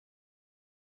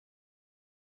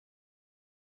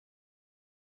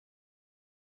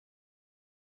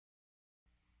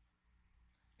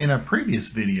In a previous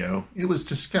video, it was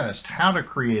discussed how to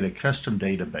create a custom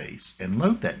database and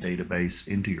load that database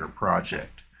into your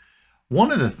project.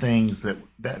 One of the things that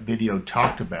video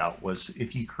talked about was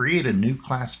if you create a new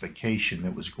classification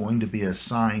that was going to be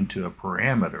assigned to a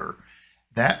parameter,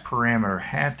 that parameter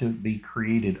had to be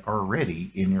created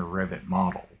already in your Revit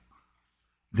model.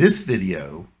 This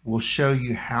video will show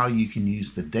you how you can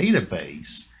use the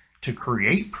database to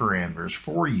create parameters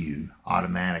for you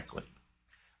automatically.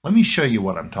 Let me show you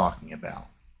what I'm talking about.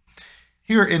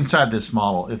 Here inside this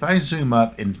model, if I zoom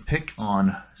up and pick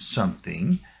on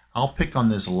something, I'll pick on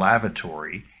this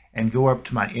lavatory and go up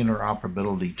to my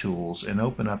interoperability tools and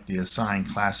open up the assign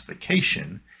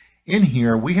classification. In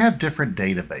here, we have different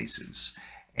databases.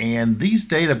 And these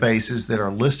databases that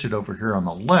are listed over here on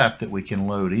the left that we can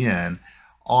load in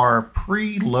are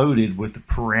pre-loaded with the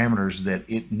parameters that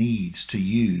it needs to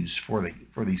use for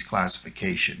these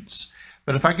classifications.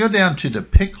 But if I go down to the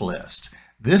pick list,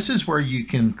 this is where you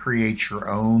can create your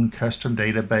own custom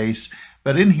database.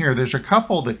 But in here, there's a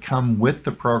couple that come with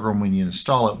the program when you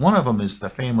install it. One of them is the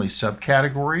family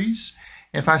subcategories.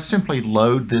 If I simply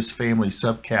load this family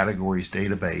subcategories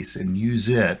database and use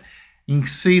it, you can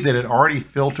see that it already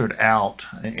filtered out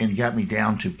and got me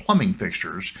down to plumbing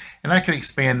fixtures. And I can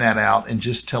expand that out and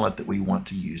just tell it that we want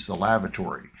to use the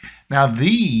lavatory. Now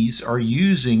these are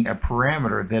using a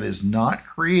parameter that is not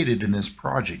created in this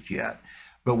project yet.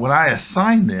 But when I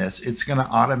assign this, it's going to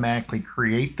automatically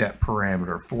create that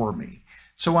parameter for me.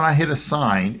 So when I hit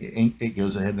assign, it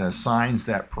goes ahead and assigns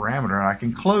that parameter. And I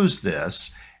can close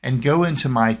this and go into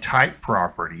my type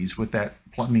properties with that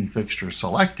plumbing fixture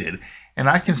selected. And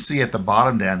I can see at the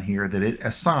bottom down here that it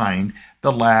assigned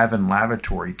the lav and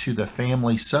lavatory to the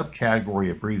family subcategory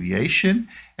abbreviation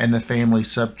and the family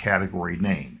subcategory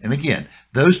name. And again,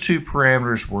 those two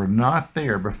parameters were not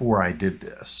there before I did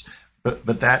this, but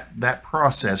that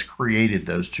process created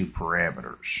those two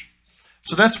parameters.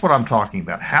 So that's what I'm talking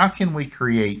about. How can we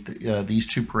create these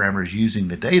two parameters using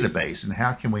the database, and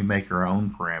how can we make our own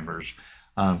parameters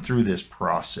through this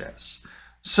process?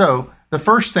 So the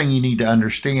first thing you need to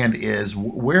understand is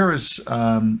there's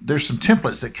some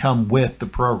templates that come with the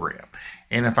program.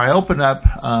 And if I open up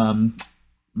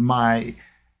my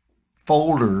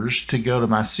folders to go to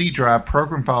my C drive,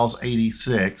 Program Files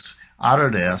 86,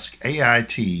 Autodesk,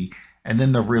 AIT, and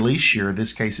then the release year, in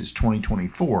this case it's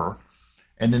 2024,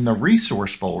 and then the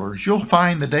resource folders, you'll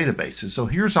find the databases. So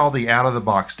here's all the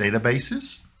out-of-the-box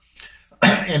databases.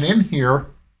 And in here,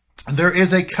 there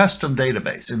is a custom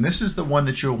database, and this is the one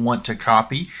that you'll want to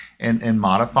copy and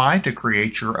modify to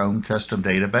create your own custom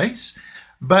database.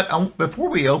 But before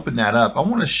we open that up, I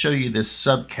want to show you this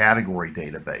subcategory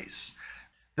database.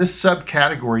 This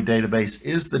subcategory database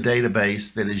is the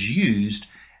database that is used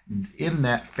in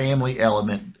that family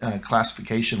element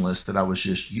classification list that I was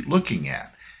just looking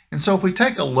at. And so if we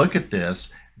take a look at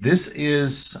this, this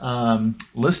is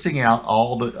listing out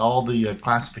all the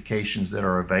classifications that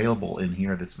are available in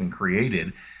here that's been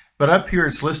created. But up here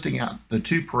it's listing out the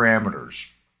two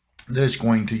parameters that it's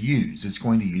going to use. It's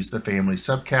going to use the family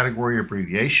subcategory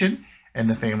abbreviation and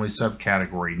the family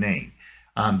subcategory name.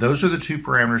 Those are the two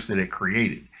parameters that it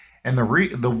created. And the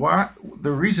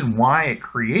reason why it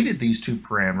created these two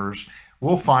parameters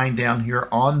we'll find down here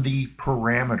on the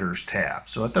parameters tab.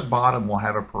 So at the bottom we'll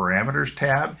have a parameters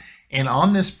tab, and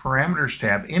on this parameters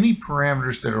tab, any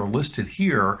parameters that are listed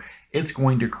here, it's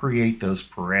going to create those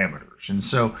parameters. And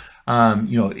so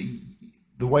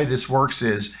the way this works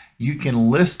is you can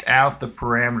list out the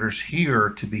parameters here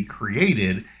to be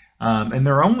created, and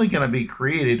they're only going to be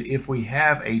created if we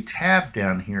have a tab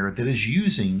down here that is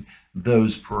using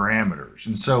those parameters.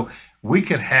 And so we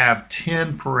could have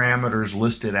 10 parameters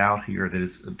listed out here that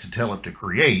is to tell it to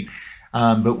create,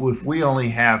 but if we only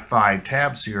have 5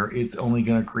 tabs here, it's only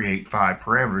going to create 5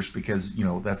 parameters because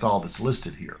that's all that's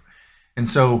listed here. And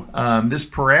so this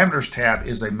parameters tab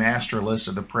is a master list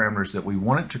of the parameters that we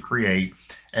want it to create,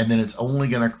 and then it's only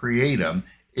going to create them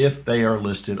if they are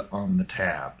listed on the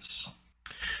tabs.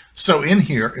 So in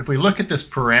here, if we look at this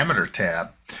parameter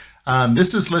tab,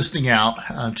 this is listing out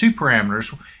 2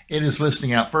 parameters. It is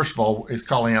listing out, first of all, it's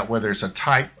calling out whether it's a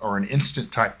type or an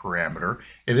instant type parameter.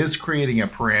 It is creating a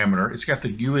parameter. It's got the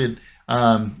GUID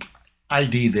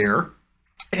ID there,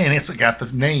 and it's got the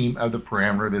name of the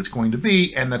parameter that's going to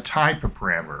be and the type of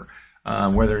parameter,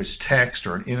 whether it's text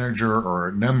or an integer or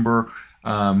a number,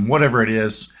 whatever it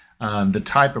is, the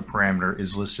type of parameter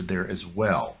is listed there as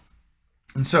well.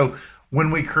 And so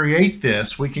when we create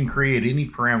this, we can create any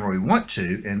parameter we want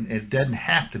to, and it doesn't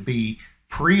have to be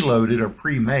preloaded or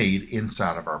pre-made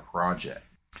inside of our project.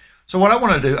 So what I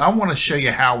want to do, I want to show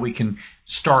you how we can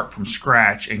start from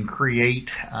scratch and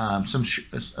create some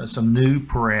new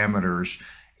parameters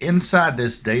inside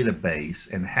this database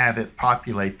and have it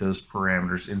populate those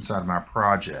parameters inside my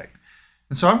project.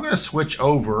 And so I'm going to switch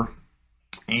over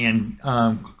and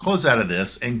close out of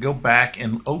this and go back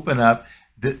and open up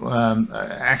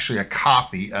actually a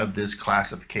copy of this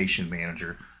classification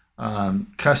manager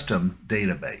custom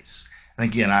database. And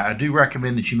again, I do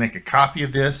recommend that you make a copy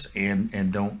of this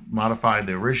and don't modify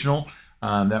the original.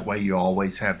 That way you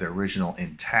always have the original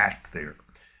intact there.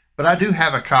 But I do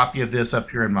have a copy of this up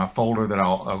here in my folder that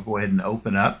I'll go ahead and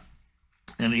open up.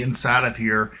 And inside of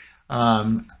here,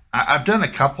 I've done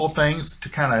a couple things to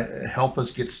kind of help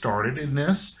us get started in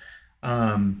this.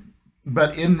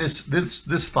 But in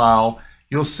this file,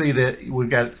 you'll see that we've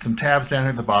got some tabs down here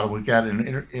at the bottom. We've got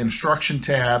an instruction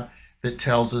tab that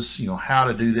tells us, how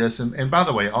to do this. And by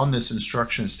the way, on this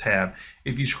instructions tab,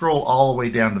 if you scroll all the way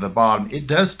down to the bottom, it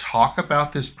does talk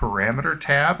about this parameter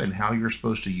tab and how you're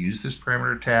supposed to use this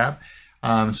parameter tab.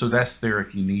 So that's there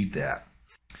if you need that.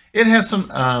 It has some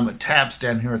tabs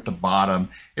down here at the bottom.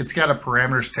 It's got a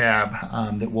parameters tab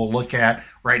that we'll look at.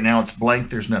 Right now it's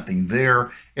blank, there's nothing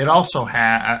there. It also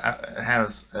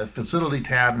has a facility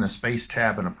tab and a space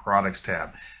tab and a products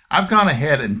tab. I've gone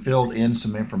ahead and filled in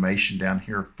some information down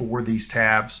here for these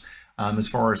tabs as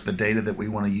far as the data that we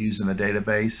want to use in the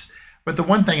database. But the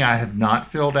one thing I have not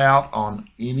filled out on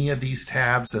any of these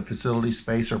tabs, the facility,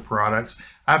 space, or products,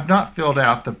 I've not filled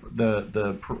out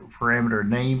the parameter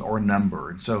name or number.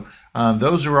 And so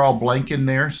those are all blank in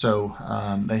there, so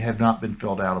they have not been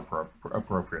filled out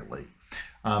appropriately,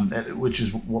 which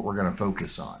is what we're going to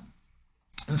focus on.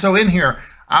 And so in here,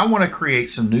 I want to create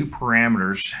some new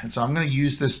parameters, and so I'm going to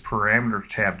use this parameter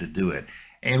tab to do it.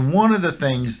 And one of the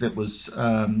things that was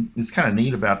is kind of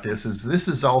neat about this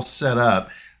is all set up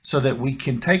so that we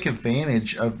can take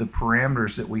advantage of the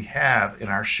parameters that we have in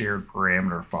our shared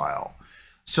parameter file.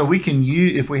 So we can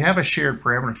use, if we have a shared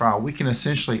parameter file, we can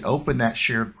essentially open that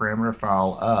shared parameter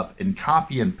file up and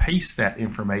copy and paste that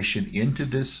information into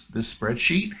this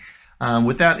spreadsheet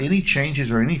without any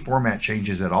changes or any format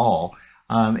changes at all,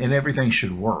 and everything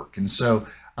should work. And so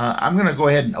I'm going to go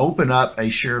ahead and open up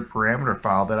a shared parameter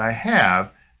file that I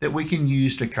have that we can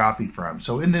use to copy from.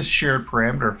 So in this shared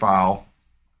parameter file,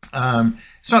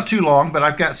 it's not too long, but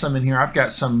I've got some in here. I've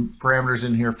got some parameters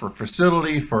in here for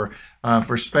facility, for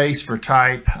space, for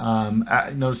type.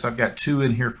 Notice I've got 2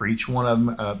 in here for each one of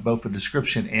them, both a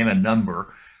description and a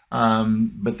number.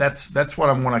 But that's what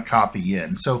I'm going to copy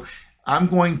in. So I'm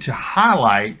going to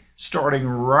highlight, starting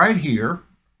right here,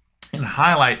 and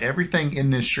highlight everything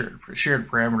in this shared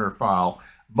parameter file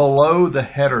below the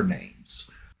header names.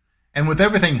 And with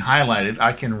everything highlighted,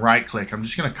 I can right click. I'm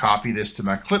just going to copy this to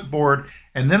my clipboard,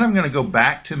 and then I'm going to go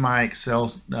back to my Excel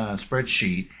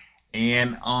spreadsheet,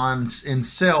 and in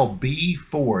cell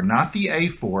B4, not the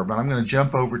A4, but I'm going to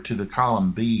jump over to the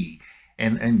column B,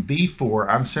 and B4,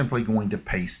 I'm simply going to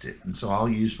paste it. And so I'll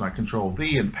use my Control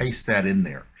V and paste that in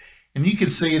there. And you can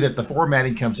see that the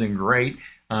formatting comes in great.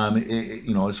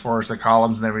 As far as the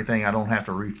columns and everything, I don't have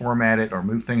to reformat it or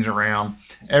move things around.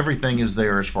 Everything is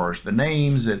there as far as the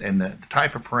names and the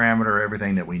type of parameter,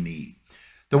 everything that we need.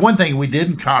 The one thing we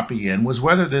didn't copy in was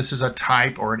whether this is a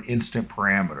type or an instant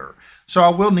parameter. So I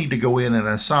will need to go in and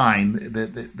assign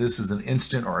that this is an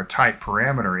instant or a type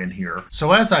parameter in here.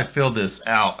 So as I fill this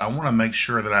out, I want to make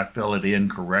sure that I fill it in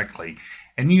correctly.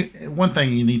 And one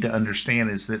thing you need to understand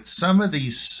is that some of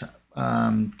these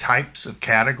types of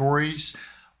categories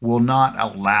will not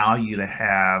allow you to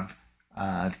have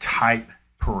type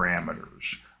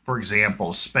parameters. For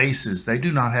example, spaces, they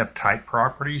do not have type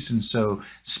properties, and so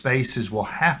spaces will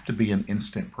have to be an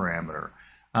instant parameter.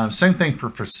 Same thing for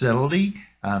facility.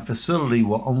 Facility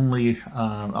will only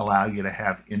allow you to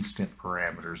have instant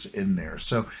parameters in there.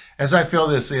 So as I fill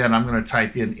this in, I'm going to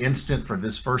type in instant for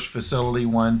this first facility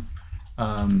one.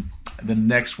 The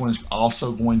next one is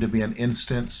also going to be an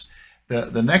instance.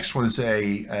 The next one is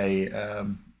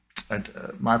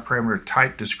my parameter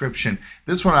type description.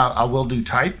 This one I will do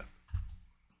type.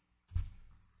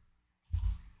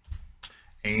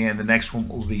 And the next one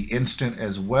will be instant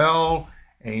as well.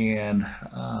 And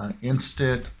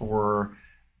instant for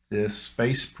this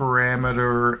space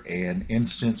parameter, and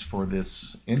instance for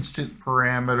this instant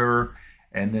parameter.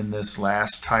 And then this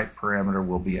last type parameter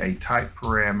will be a type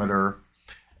parameter.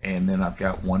 And then I've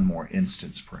got one more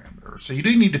instance parameter. So you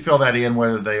do need to fill that in,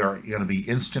 whether they are going to be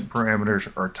instant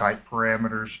parameters or type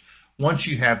parameters. Once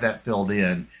you have that filled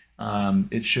in,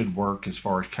 it should work as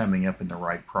far as coming up in the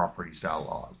right properties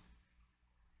dialog.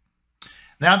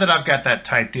 Now that I've got that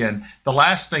typed in, the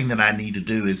last thing that I need to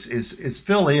do is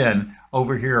fill in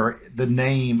over here the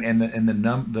name and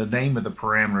the name of the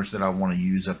parameters that I want to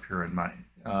use up here in my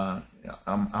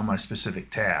on my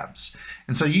specific tabs.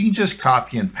 And so you can just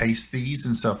copy and paste these.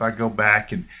 And so if I go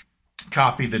back and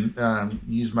copy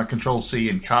use my Control C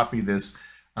and copy this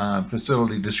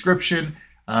facility description,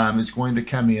 it's going to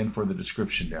come in for the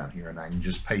description down here, and I can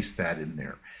just paste that in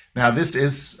there. Now this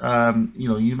is,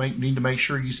 you need to make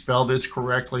sure you spell this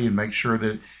correctly and make sure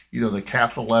that, the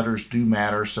capital letters do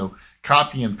matter. So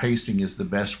copy and pasting is the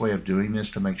best way of doing this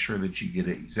to make sure that you get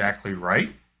it exactly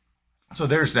right. So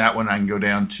there's that one. I can go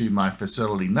down to my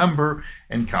facility number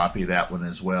and copy that one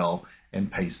as well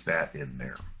and paste that in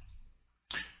there.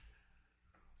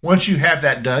 Once you have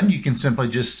that done, you can simply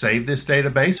just save this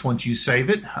database. Once you save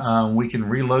it, we can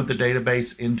reload the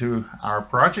database into our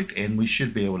project and we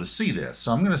should be able to see this.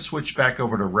 So I'm going to switch back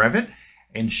over to Revit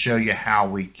and show you how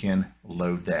we can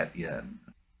load that in.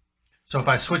 So if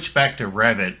I switch back to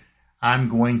Revit, I'm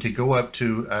going to go up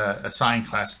to Assign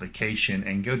Classification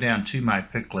and go down to my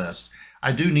pick list.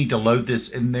 I do need to load this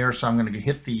in there, so I'm going to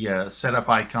hit the setup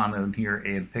icon in here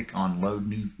and pick on Load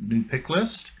New Pick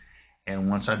List.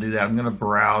 And once I do that, I'm going to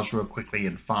browse real quickly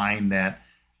and find that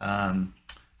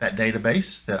that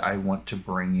database that I want to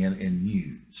bring in and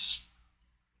use.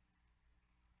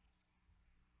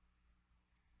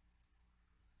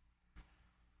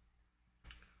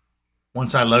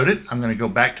 Once I load it, I'm going to go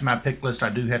back to my pick list. I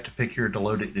do have to pick here to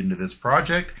load it into this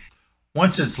project.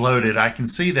 Once it's loaded, I can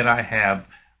see that I have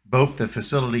both the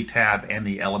Facility tab and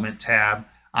the Element tab.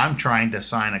 I'm trying to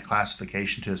assign a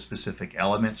classification to a specific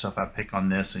element. So if I pick on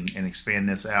this and expand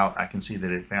this out, I can see that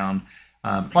it found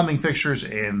plumbing fixtures,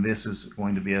 and this is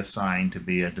going to be assigned to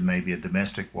be maybe a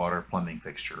domestic water plumbing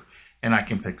fixture. And I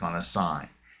can pick on Assign.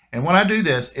 And when I do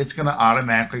this, it's going to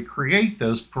automatically create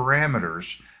those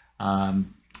parameters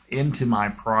into my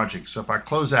project. So if I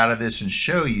close out of this and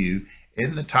show you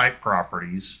in the type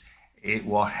properties, it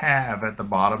will have at the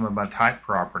bottom of my type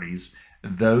properties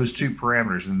those two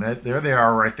parameters, and there they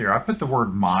are right there. I put the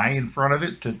word my in front of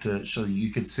it so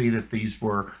you could see that these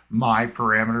were my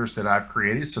parameters that I've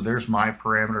created. So there's my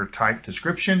parameter type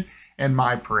description and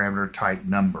my parameter type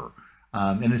number,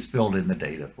 and it's filled in the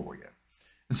data for you.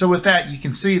 And so with that, you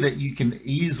can see that you can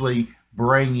easily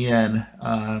bring in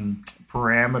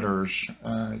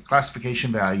parameters,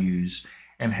 classification values,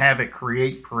 and have it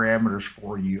create parameters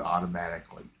for you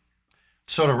automatically.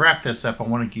 So to wrap this up, I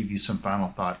want to give you some final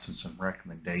thoughts and some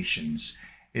recommendations.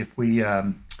 If we,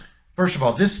 first of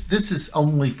all, this is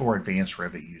only for advanced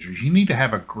Revit users. You need to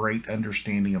have a great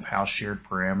understanding of how shared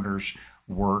parameters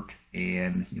work,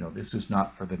 and this is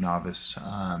not for the novice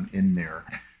in there.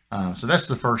 So that's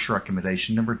the first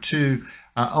recommendation. Number two,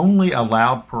 only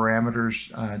allowed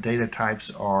parameters, data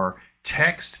types are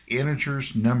text,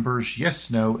 integers, numbers, yes,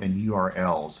 no, and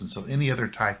URLs. And so any other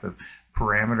type of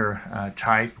parameter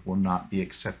type will not be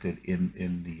accepted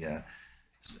in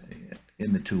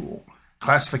the tool.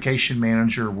 Classification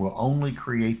Manager will only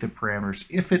create the parameters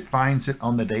if it finds it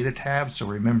on the Data tab. So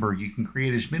remember, you can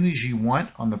create as many as you want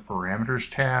on the Parameters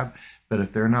tab, but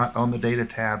if they're not on the Data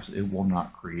tabs, it will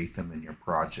not create them in your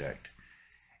project.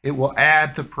 It will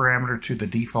add the parameter to the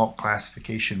default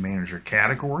Classification Manager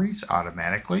categories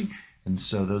automatically, and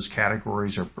so those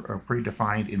categories are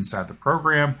predefined inside the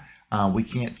program. We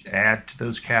can't add to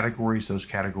those categories. Those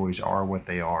categories are what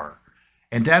they are.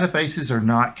 And databases are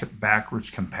not backwards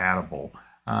compatible.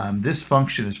 This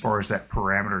function, as far as that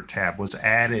parameter tab, was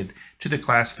added to the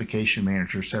Classification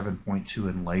Manager 7.2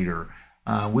 and later,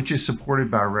 which is supported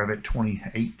by Revit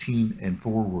 2018 and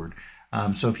forward.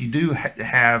 So if you do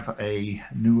have a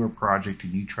newer project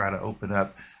and you try to open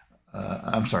up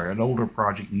an older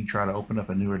project and you try to open up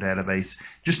a newer database,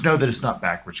 just know that it's not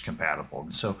backwards compatible.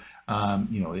 And so,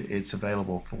 it's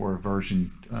available for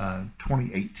version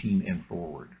 2018 and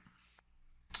forward.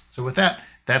 So with that,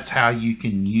 that's how you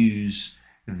can use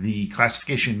the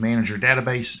Classification Manager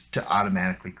database to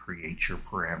automatically create your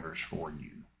parameters for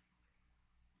you.